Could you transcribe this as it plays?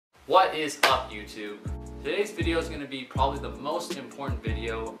What is up, YouTube? Today's video is going to be probably the most important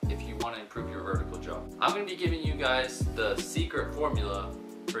video if you want to improve your vertical jump. I'm going to be giving you guys the secret formula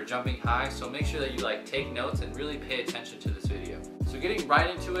for jumping high, so make sure that you take notes and really pay attention to this video. So getting right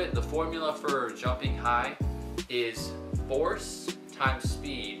into it, the formula for jumping high is force times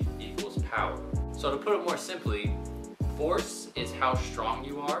speed equals power. So to put it more simply, force is how strong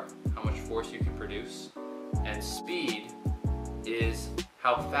you are, how much force you can produce, and speed is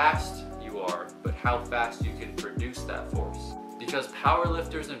how fast you are, but how fast you can produce that force. Because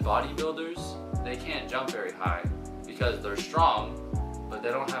powerlifters and bodybuilders, they can't jump very high because they're strong, but they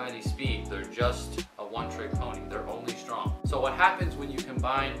don't have any speed. They're just a one-trick pony. They're only strong. So what happens when you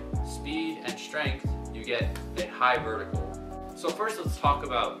combine speed and strength, you get a high vertical. So first let's talk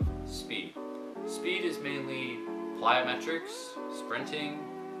about speed. Speed is mainly plyometrics, sprinting,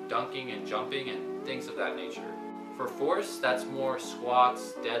 dunking and jumping, and things of that nature. For force, that's more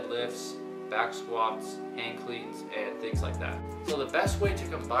squats, deadlifts, back squats, hand cleans, and things like that. So the best way to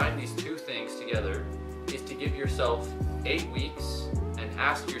combine these two things together is to give yourself 8 weeks and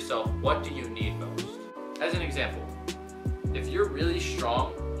ask yourself, what do you need most? As an example, if you're really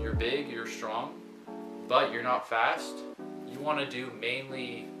strong, you're big, you're strong, but you're not fast, you want to do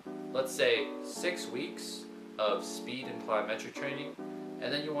mainly, let's say, 6 weeks of speed and plyometric training,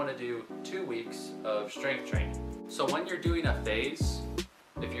 and then you want to do 2 weeks of strength training. So when you're doing a phase,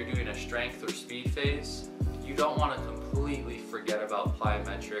 if you're doing a strength or speed phase, you don't want to completely forget about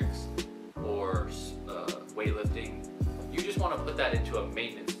plyometrics or weightlifting. You just want to put that into a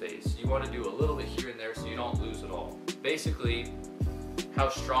maintenance phase. You want to do a little bit here and there so you don't lose it all. Basically, how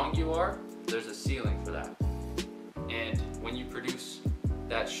strong you are, there's a ceiling for that. And when you produce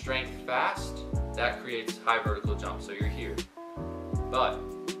that strength fast, that creates high vertical jump, so you're here. But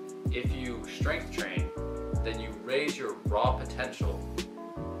if you strength train, then you raise your raw potential.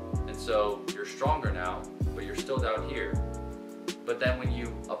 And so you're stronger now, but you're still down here. But then when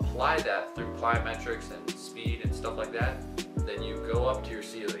you apply that through plyometrics and speed and stuff like that, then you go up to your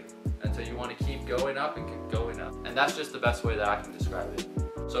ceiling. And so you want to keep going up and keep going up. And that's just the best way that I can describe it.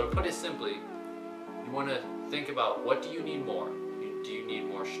 So to put it simply, you want to think about, what do you need more? Do you need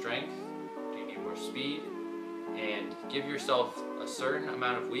more strength? Do you need more speed? And give yourself a certain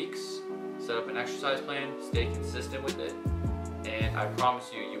amount of weeks, set up an exercise plan, stay consistent with it, and I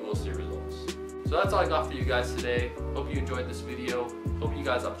promise you, you will see results. So that's all I got for you guys today. Hope you enjoyed this video. Hope you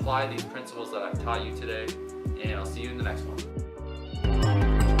guys apply these principles that I've taught you today, and I'll see you in the next one.